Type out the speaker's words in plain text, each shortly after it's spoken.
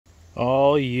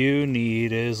All you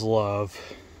need is love.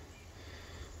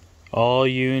 All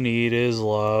you need is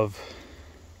love.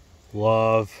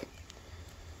 Love.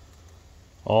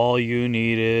 All you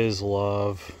need is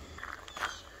love.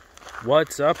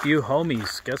 What's up, you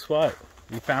homies? Guess what?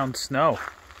 We found snow.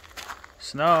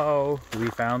 Snow. We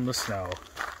found the snow.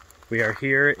 We are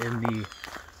here in the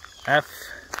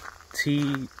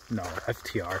FTR.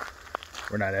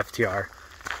 We're not FTR.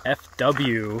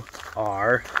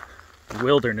 FWR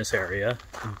wilderness area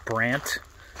in Brant.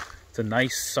 It's a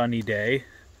nice sunny day.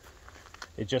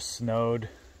 It just snowed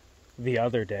the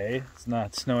other day. It's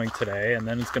not snowing today, and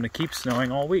then it's going to keep snowing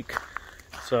all week.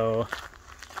 So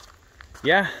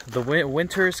yeah, the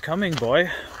winter is coming, boy.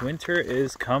 Winter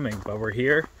is coming, but we're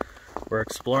here. We're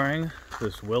exploring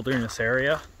this wilderness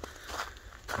area,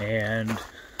 and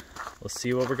let's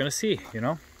see what we're going to see, you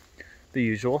know? The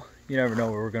usual. You never know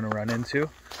what we're going to run into,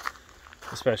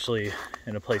 especially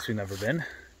in a place we've never been.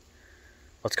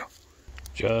 Let's go.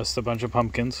 Just a bunch of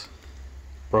pumpkins.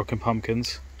 Broken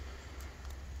pumpkins.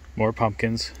 More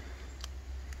pumpkins.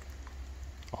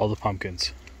 All the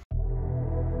pumpkins.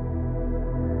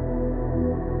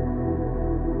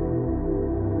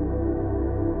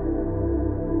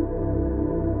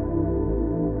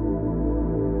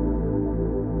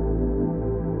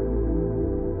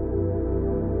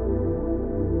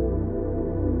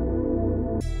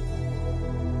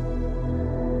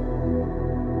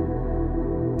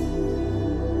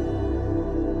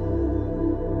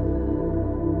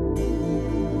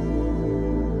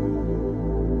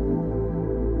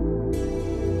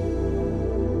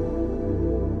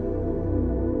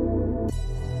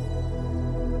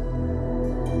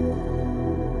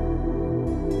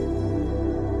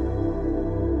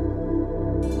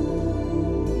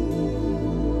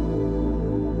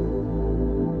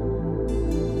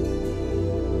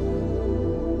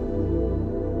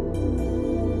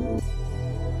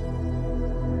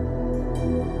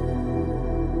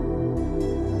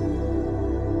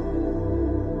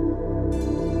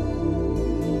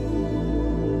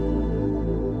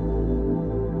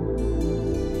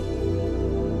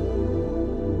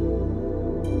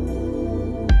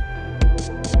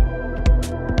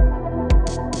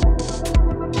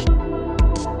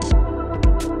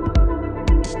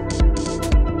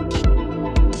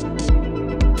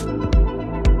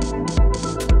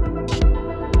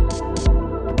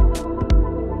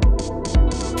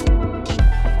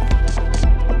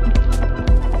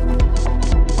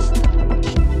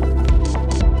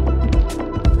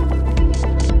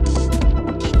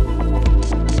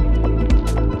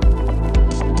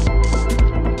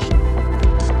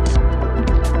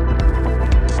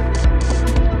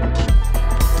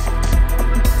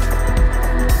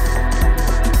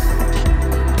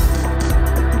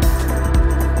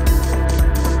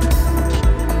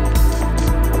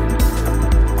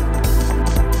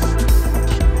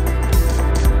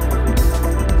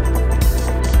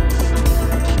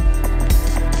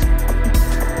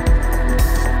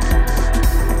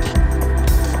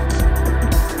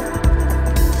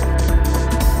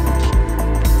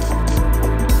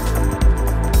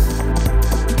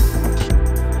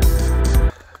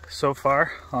 So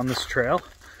far on this trail,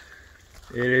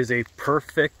 it is a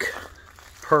perfect,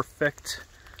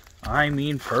 I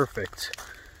mean perfect,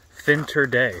 winter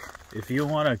day. If you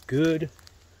want a good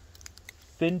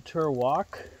winter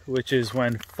walk, which is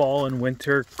when fall and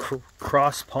winter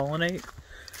cross-pollinate,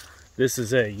 this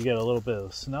is it. You get a little bit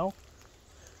of snow,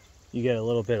 you get a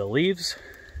little bit of leaves,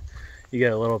 you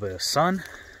get a little bit of sun,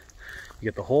 you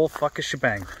get the whole fucking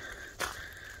shebang.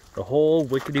 The whole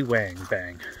wickety wang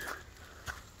bang.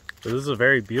 So this is a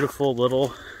very beautiful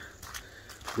little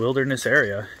wilderness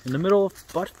area in the middle of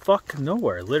butt-fuck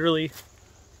nowhere. Literally,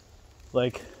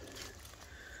 like,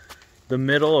 the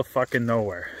middle of fucking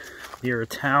nowhere. Near a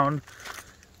town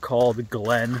called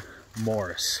Glen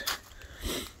Morris.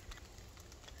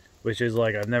 Which is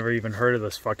like, I've never even heard of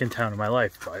this fucking town in my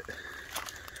life, but,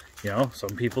 you know,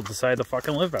 some people decide to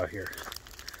fucking live out here.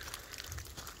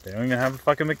 They don't even have a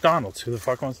fucking McDonald's. Who the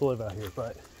fuck wants to live out here?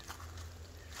 But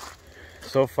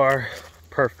so far,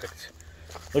 perfect.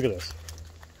 Look at this.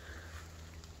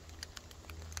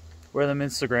 Where are them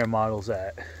Instagram models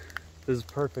at? This is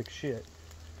perfect shit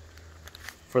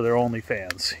for their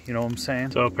OnlyFans. You know what I'm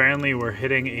saying? So apparently we're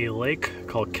hitting a lake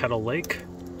called Kettle Lake,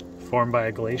 formed by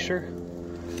a glacier,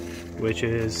 which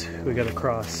is, we gotta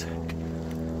cross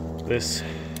this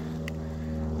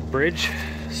bridge,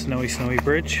 snowy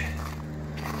bridge.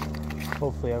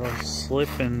 Hopefully I don't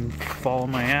slip and fall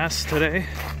on my ass today.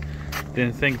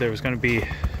 Didn't think there was going to be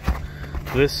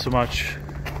this much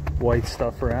white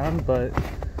stuff around, but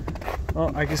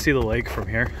well, I can see the lake from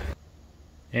here.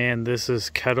 And this is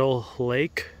Kettle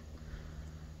Lake.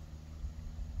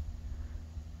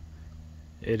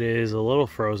 It is a little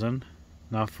frozen,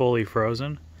 not fully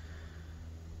frozen.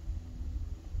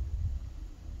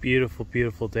 Beautiful,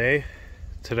 beautiful day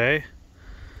today.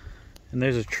 And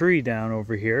there's a tree down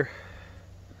over here.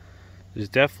 There's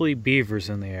definitely beavers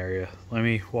in the area. Let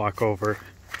me walk over.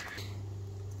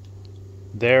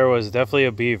 There was definitely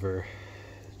a beaver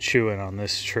chewing on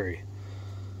this tree.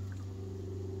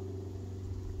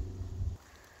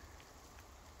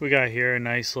 We got here a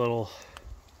nice little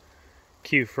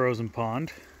cute frozen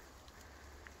pond.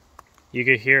 You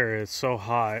can hear it's so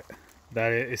hot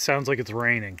that it sounds like it's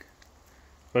raining.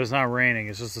 But it's not raining,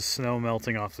 it's just the snow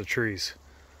melting off the trees.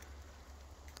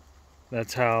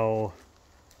 That's how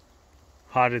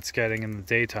hot it's getting in the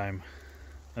daytime.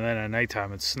 And then at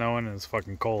nighttime it's snowing and it's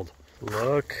fucking cold.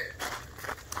 Look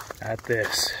at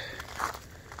this.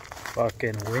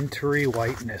 Fucking wintry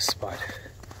whiteness, bud.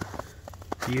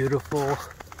 Beautiful,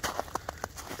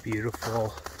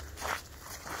 beautiful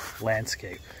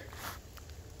landscape.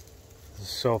 This is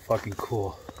so fucking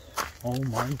cool. Oh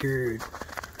my god.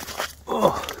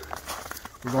 Oh,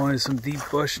 we're going to some deep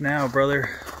bush now, brother.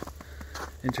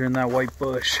 Entering that white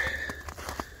bush.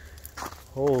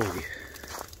 Holy.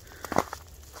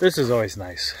 This is always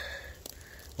nice.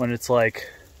 When it's like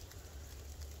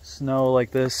snow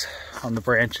like this on the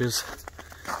branches.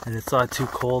 And it's not too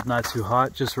cold, not too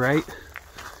hot, just right.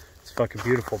 It's fucking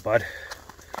beautiful, bud.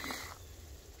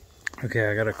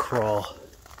 Okay, I gotta crawl.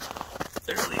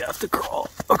 Literally have to crawl.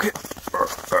 Okay.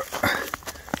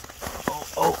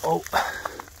 Oh.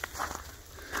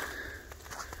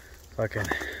 Fucking.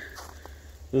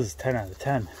 This is 10 out of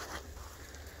 10.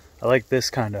 I like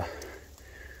this kind of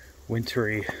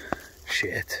wintry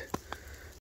shit.